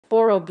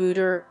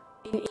Borobudur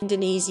in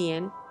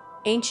Indonesian,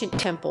 ancient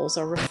temples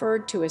are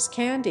referred to as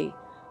Candi,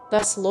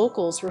 thus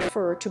locals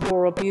refer to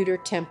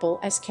Borobudur temple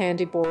as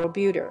Candi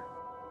Borobudur.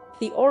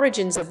 The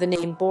origins of the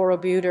name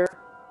Borobudur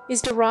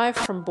is derived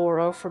from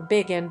Boro for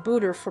big and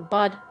Budur for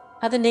bud.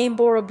 The name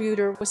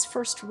Borobudur was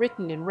first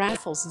written in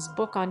Raffles's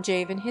book on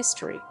Javan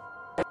history.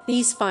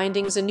 These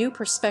findings, a new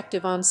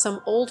perspective on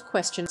some old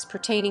questions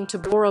pertaining to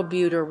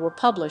Borobudur, were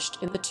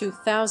published in the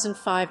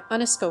 2005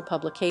 UNESCO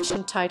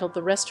publication titled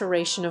The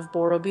Restoration of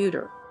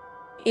Borobudur.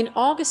 In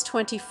August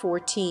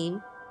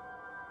 2014,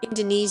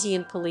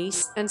 Indonesian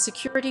police and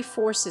security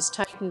forces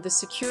tightened the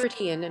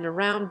security in and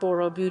around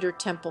Borobudur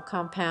temple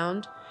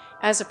compound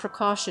as a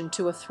precaution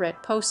to a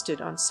threat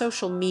posted on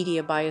social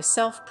media by a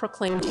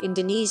self-proclaimed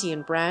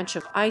Indonesian branch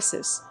of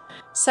ISIS,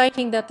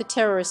 citing that the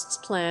terrorists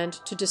planned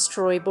to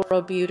destroy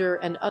Borobudur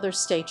and other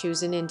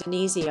statues in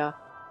Indonesia.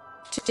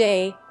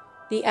 Today,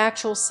 the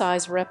actual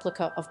size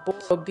replica of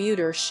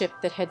Borobudur ship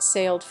that had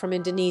sailed from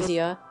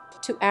Indonesia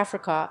to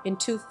Africa in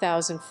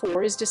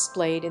 2004 is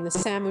displayed in the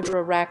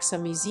Samudra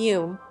Raksa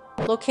Museum,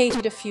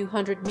 located a few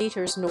hundred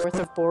meters north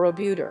of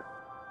Borobudur.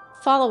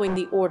 Following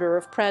the order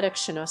of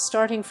Pradakshina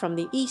starting from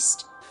the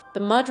east,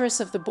 the mudras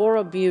of the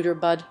Borobudur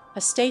Buddha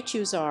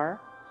statues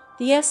are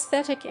the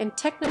aesthetic and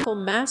technical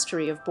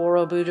mastery of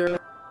Borobudur,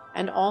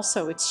 and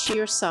also its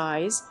sheer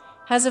size,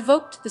 has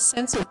evoked the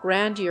sense of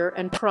grandeur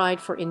and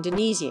pride for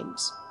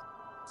Indonesians.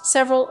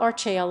 Several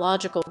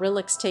archaeological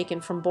relics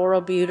taken from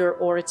Borobudur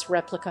or its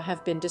replica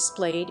have been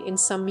displayed in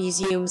some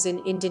museums in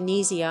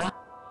Indonesia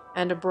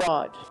and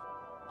abroad.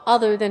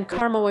 Other than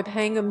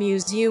Karmawabhanga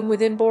Museum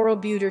within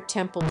Borobudur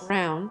temple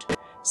ground,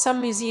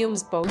 some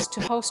museums boast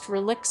to host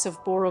relics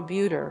of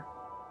Borobudur,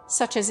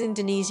 such as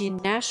Indonesian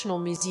National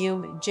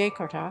Museum in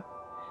Jakarta,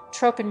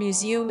 Tropen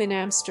Museum in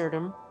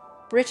Amsterdam,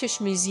 British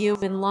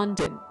Museum in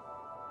London,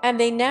 and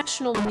the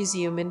National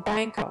Museum in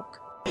Bangkok.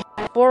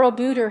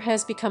 Borobudur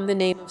has become the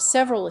name of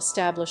several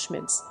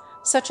establishments,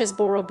 such as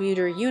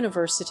Borobudur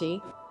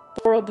University,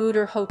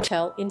 Borobudur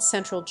Hotel in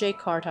central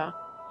Jakarta,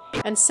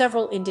 and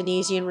several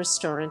Indonesian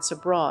restaurants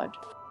abroad.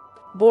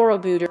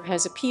 Borobudur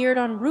has appeared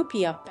on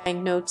rupiah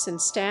banknotes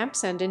and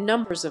stamps and in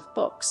numbers of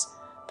books,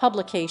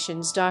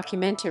 publications,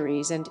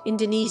 documentaries, and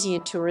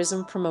Indonesian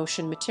tourism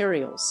promotion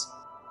materials.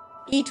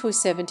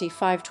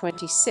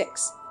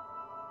 E27526